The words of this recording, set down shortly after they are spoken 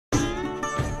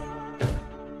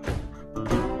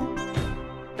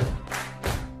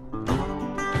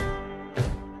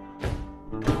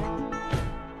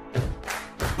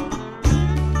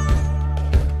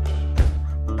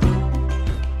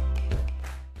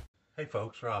Hey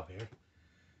folks, Rob here,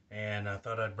 and I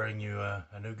thought I'd bring you a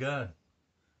new gun.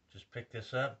 Just picked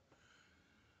this up.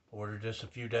 Ordered this a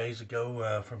few days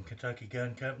ago from Kentucky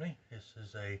Gun Company. This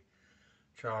is a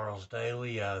Charles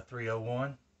Daly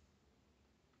 301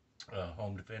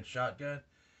 home defense shotgun.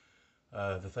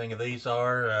 The thing of these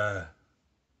are,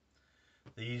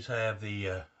 these have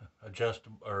the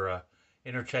adjustable or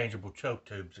interchangeable choke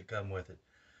tubes that come with it.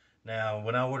 Now,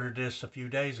 when I ordered this a few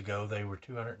days ago, they were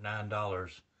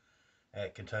 $209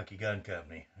 at Kentucky Gun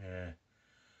Company.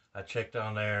 I checked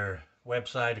on their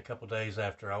website a couple days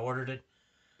after I ordered it.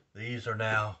 These are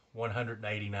now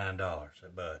 $189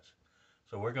 at Bud's.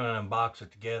 So we're going to unbox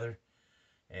it together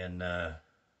and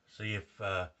see if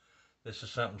this is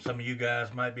something some of you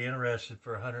guys might be interested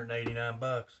for 189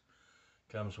 bucks.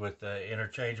 Comes with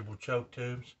interchangeable choke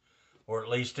tubes, or at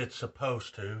least it's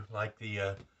supposed to, like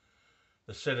the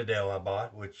Citadel I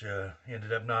bought, which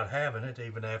ended up not having it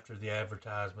even after the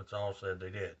advertisements all said they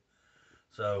did.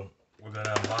 So we're going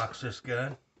to unbox this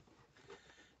gun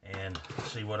and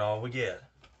see what all we get.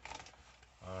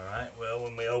 Alright, well,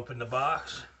 when we open the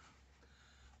box,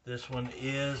 this one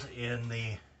is in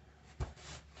the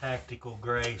tactical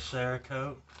gray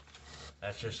Cerakote.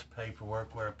 That's just the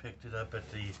paperwork where I picked it up at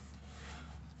the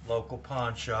local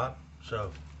pawn shop.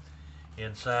 So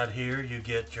inside here you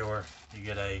get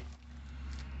a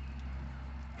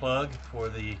plug for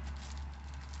the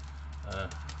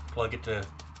plug it to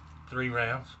 3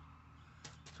 rounds,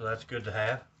 so that's good to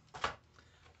have.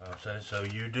 So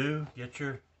you do get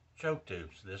your choke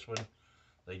tubes. This one,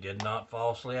 they did not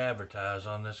falsely advertise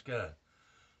on this gun.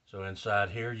 So inside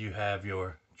here you have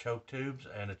your choke tubes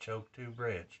and a choke tube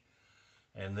wrench,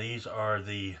 and these are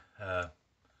the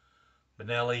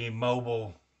Benelli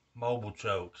mobile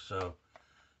chokes. So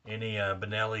any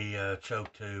Benelli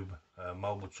choke tube,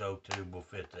 mobile choke tube will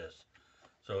fit this.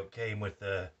 So it came with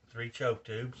 3 choke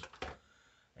tubes,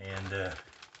 and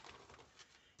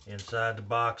inside the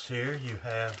box here you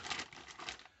have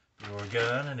your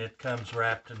gun, and it comes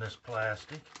wrapped in this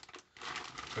plastic.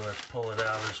 So let's pull it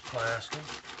out of this plastic,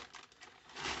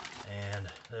 and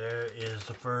there is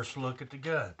the first look at the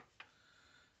gun.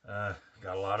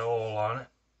 Got a lot of oil on it.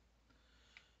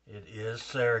 It is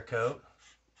Cerakote.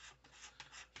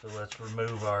 So let's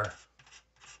remove our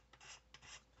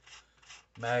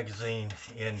magazine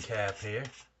end cap here.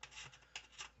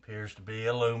 Appears to be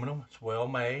aluminum. It's well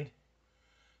made.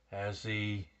 Has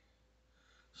the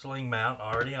sling mount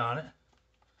already on it.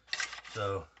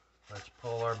 So let's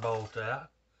pull our bolt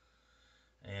out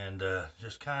and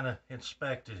just kind of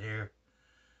inspect it here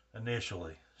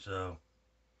initially. So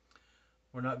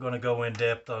we're not going to go in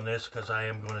depth on this because I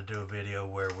am going to do a video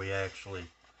where we actually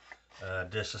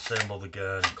disassemble the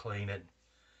gun, clean it,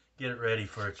 get it ready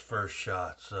for its first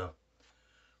shot. So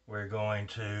we're going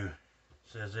to, it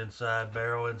says inside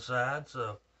barrel inside,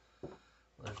 so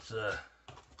let's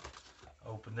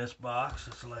open this box.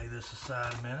 Let's lay this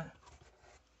aside a minute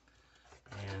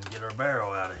and get our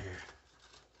barrel out of here.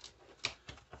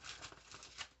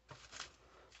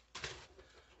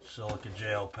 Silica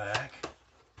gel pack.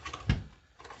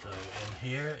 So in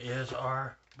here is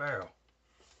our barrel.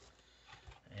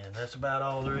 And that's about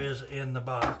all there is in the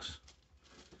box.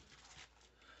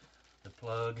 The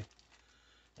plug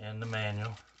and the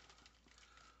manual.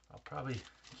 I'll probably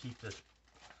keep this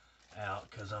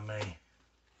out because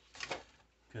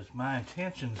my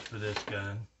intentions for this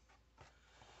gun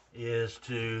is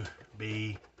to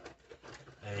be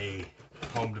a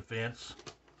home defense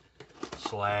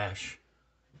slash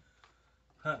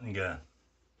hunting gun.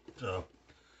 So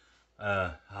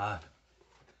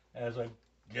as I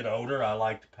get older, I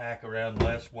like to pack around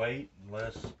less weight and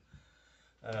less,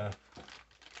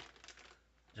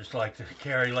 just like to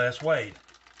carry less weight.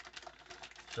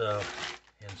 So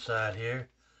inside here,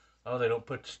 oh, they don't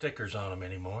put stickers on them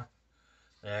anymore.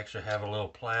 They actually have a little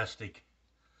plastic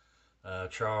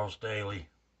Charles Daly,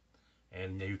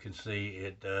 and you can see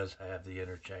it does have the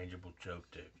interchangeable choke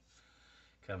tube.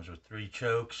 Comes with 3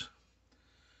 chokes.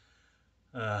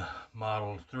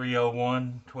 Model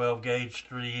 301, 12 gauge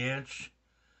 3-inch.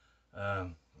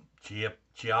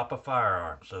 Chiappa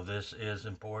firearm. So this is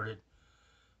imported,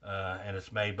 and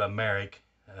it's made by Merrick,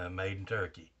 made in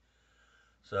Turkey.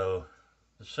 So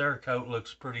the Cerakote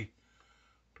looks pretty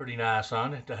nice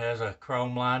on it. It has a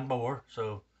chrome lined bore,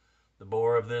 so the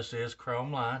bore of this is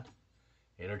chrome lined.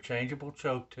 Interchangeable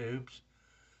choke tubes,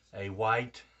 a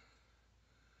white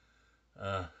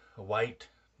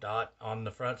dot on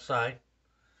the front sight.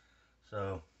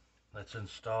 So let's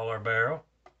install our barrel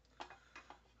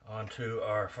onto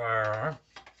our firearm.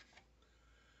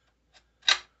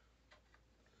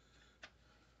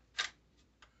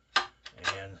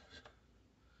 And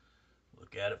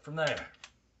look at it from there.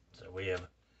 So we have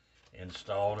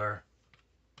installed our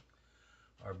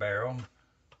barrel,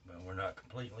 but we're not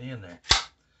completely in there.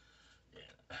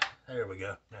 Yeah, there we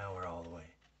go. Now we're all the way.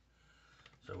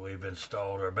 So we've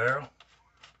installed our barrel.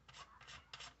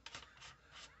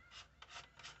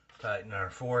 Tighten our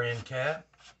 4-end cap,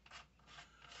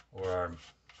 or our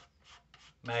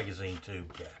magazine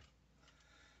tube cap.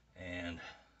 And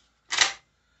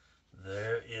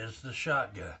there is the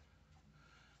shotgun.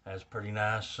 Has pretty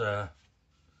nice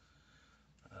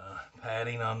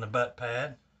padding on the butt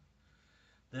pad.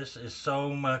 This is so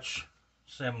much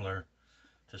similar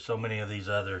to so many of these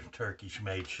other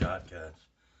Turkish-made shotguns.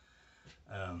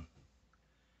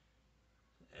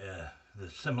 The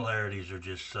similarities are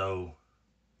just so,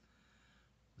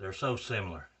 they're so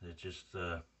similar. It's just,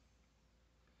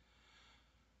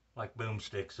 like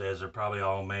Boomstick says, they're probably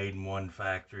all made in one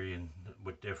factory and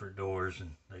with different doors,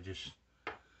 and they just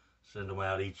send them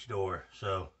out each door.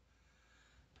 So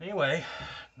anyway,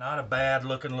 not a bad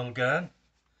looking little gun.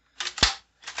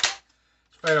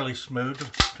 It's fairly smooth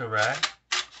to rack.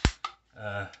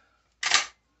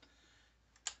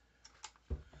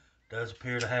 Does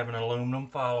appear to have an aluminum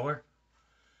follower.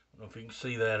 I don't know if you can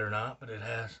see that or not, but it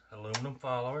has aluminum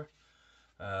follower.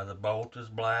 The bolt is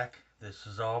black. This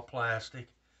is all plastic.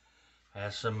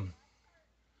 Has some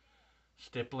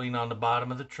stippling on the bottom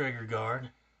of the trigger guard.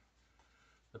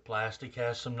 The plastic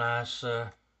has some nice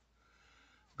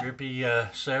grippy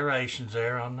serrations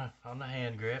there on the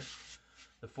hand grip.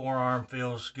 The forearm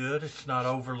feels good. It's not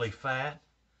overly fat.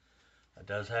 It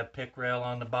does have pick rail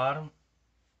on the bottom.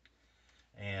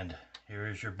 And here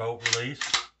is your bolt release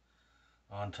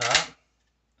on top.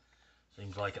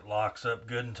 Seems like it locks up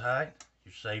good and tight.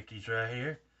 Your safety's right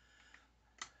here.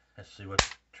 Let's see what,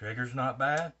 trigger's not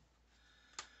bad.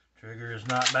 Trigger is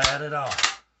not bad at all.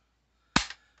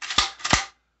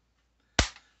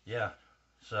 Yeah,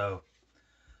 so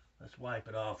let's wipe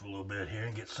it off a little bit here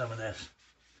and get some of this.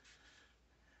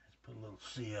 Let's put a little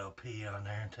CLP on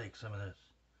there and take some of this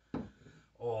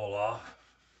oil off.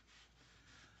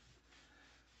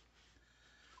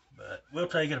 But we'll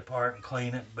take it apart and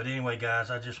clean it. But anyway, guys,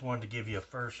 I just wanted to give you a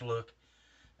first look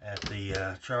at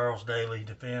the Charles Daly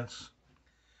Defense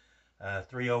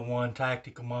 301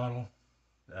 tactical model.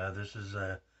 This is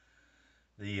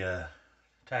the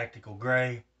tactical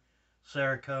gray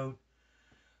Cerakote.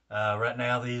 Right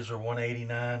now these are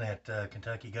 $189 at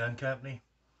Kentucky Gun Company.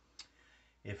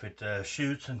 If it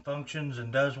shoots and functions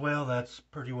and does well, that's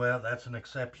an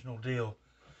exceptional deal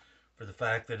for the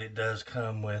fact that it does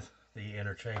come with the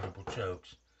interchangeable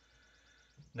chokes.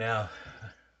 Now,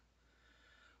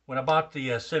 when I bought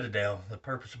the Citadel, the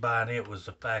purpose of buying it was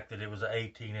the fact that it was an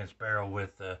 18-inch barrel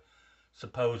with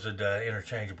supposed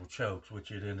interchangeable chokes,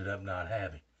 which it ended up not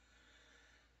having.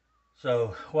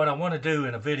 So what I want to do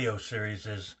in a video series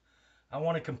is I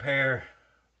want to compare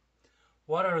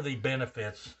what are the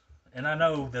benefits, and I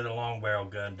know that a long barrel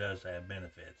gun does have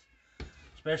benefits,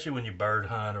 especially when you bird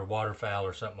hunt or waterfowl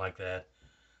or something like that,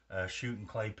 shooting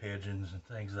clay pigeons and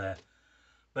things like that.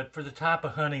 But for the type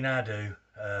of hunting I do,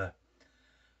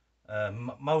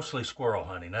 mostly squirrel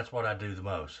hunting, that's what I do the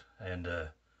most. And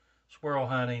squirrel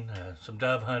hunting, some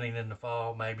dove hunting in the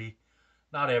fall, maybe.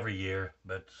 Not every year,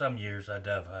 but some years I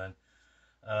dove hunt.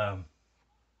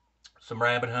 Some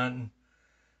rabbit hunting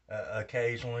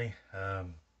occasionally.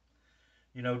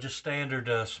 You know, just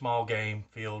standard small game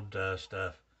field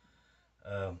stuff.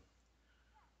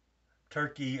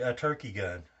 Turkey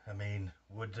gun. I mean,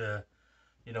 would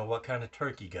you know, what kind of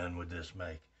turkey gun would this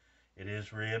make? It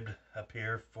is ribbed up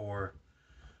here for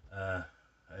a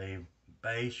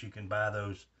base. You can buy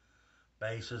those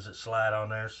bases that slide on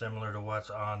there, similar to what's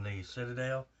on the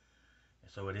Citadel.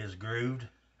 So it is grooved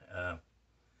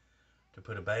to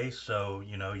put a base. So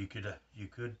you know, you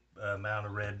could mount a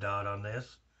red dot on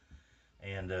this,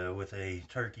 and with a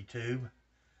turkey tube,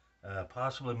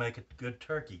 possibly make a good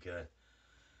turkey gun.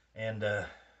 And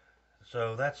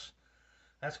so that's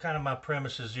kind of my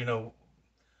premises. You know,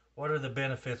 what are the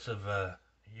benefits of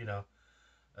you know,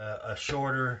 a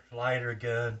shorter, lighter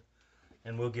gun?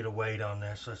 And we'll get a weight on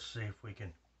this. Let's see if we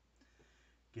can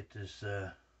get this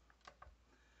to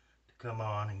come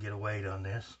on and get a weight on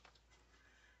this.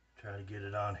 Try to get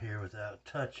it on here without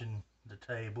touching the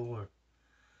table. Or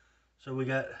so we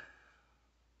got,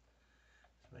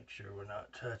 let's make sure we're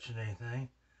not touching anything.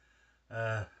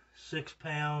 6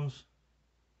 pounds,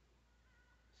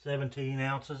 17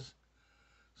 ounces.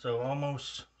 So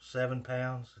almost 7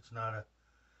 pounds. It's not a, or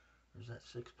is that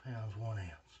 6 pounds, 1 ounce?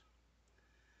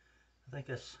 I think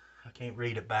that's, I can't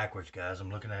read it backwards, guys.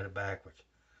 I'm looking at it backwards.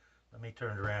 Let me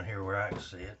turn it around here where I can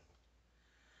see it,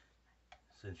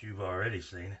 since you've already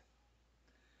seen it.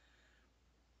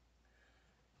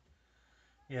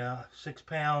 Yeah, 6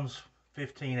 pounds,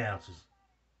 15 ounces.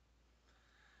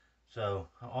 So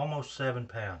almost 7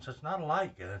 pounds. That's not a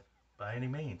light gun by any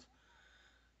means.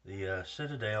 The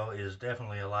Citadel is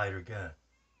definitely a lighter gun.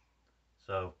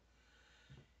 So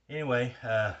anyway,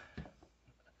 I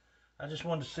just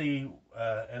wanted to see,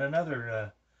 and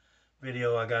another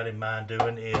video I got in mind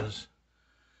doing is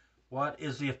what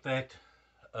is the effect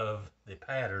of the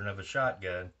pattern of a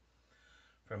shotgun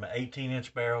from an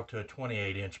 18-inch barrel to a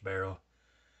 28-inch barrel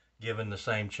given the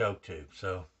same choke tube.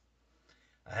 So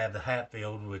I have the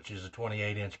Hatfield, which is a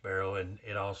 28-inch barrel, and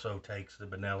it also takes the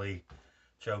Benelli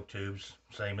choke tubes,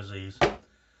 same as these.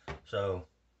 So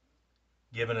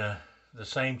given the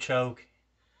same choke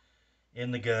in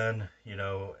the gun, you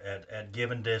know, at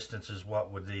given distances,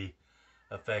 what would the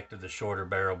effect of the shorter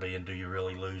barrel be, and do you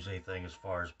really lose anything as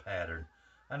far as pattern?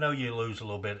 I know you lose a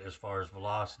little bit as far as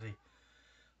velocity,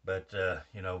 but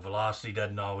you know, velocity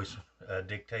doesn't always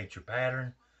dictate your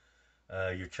pattern.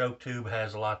 Your choke tube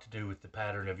has a lot to do with the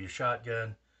pattern of your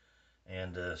shotgun,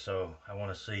 and so I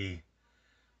want to see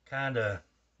kind of,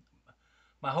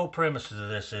 my whole premise of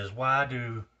this is, why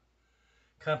do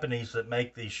companies that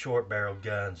make these short barreled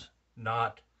guns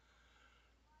not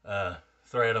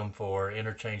thread them for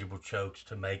interchangeable chokes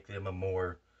to make them a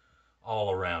more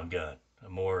all-around gun, a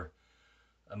more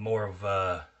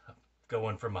of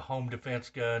going from a home defense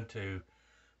gun to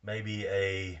maybe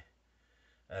a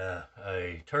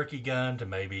turkey gun, to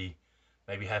maybe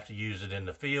have to use it in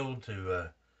the field to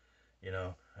you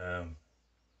know,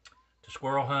 to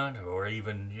squirrel hunt, or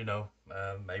even, you know,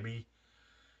 maybe,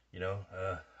 you know,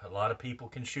 a lot of people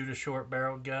can shoot a short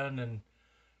barreled gun and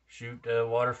shoot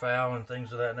waterfowl and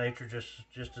things of that nature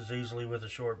just as easily with a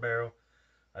short barrel.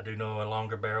 I do know a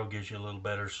longer barrel gives you a little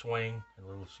better swing, a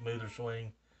little smoother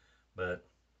swing. But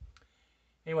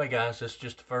anyway, guys, this is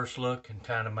just the first look and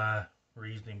kind of my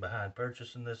reasoning behind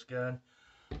purchasing this gun.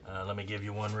 Let me give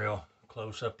you one real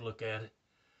close-up look at it.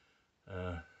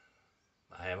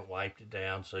 I haven't wiped it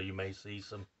down, so you may see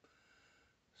some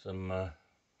but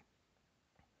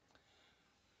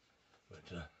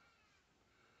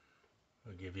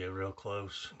I'll give you a real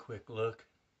close, quick look,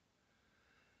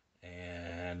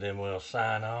 and then we'll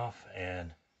sign off,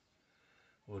 and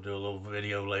we'll do a little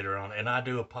video later on. And I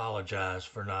do apologize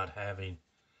for not having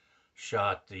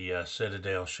shot the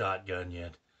Citadel shotgun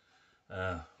yet.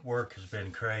 Work has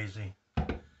been crazy,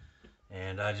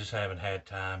 and I just haven't had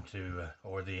time to,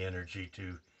 or the energy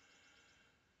to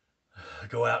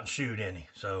go out and shoot any.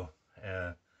 So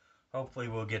hopefully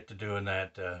we'll get to doing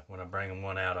that when I bring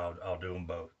one out. I'll do them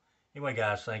both. Anyway,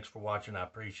 guys, thanks for watching. I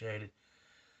appreciate it.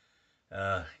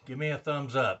 Give me a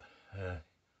thumbs up.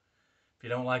 If you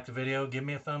don't like the video, give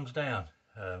me a thumbs down.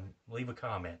 Leave a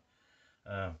comment.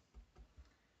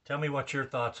 Tell me what your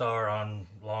thoughts are on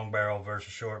long barrel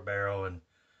versus short barrel, and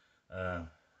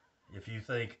if you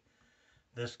think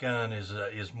this gun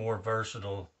is more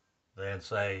versatile than,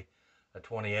 say, a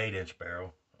 28-inch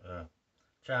barrel.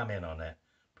 Chime in on that.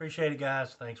 Appreciate it,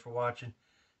 guys. Thanks for watching,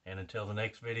 and until the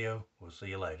next video, we'll see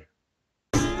you later.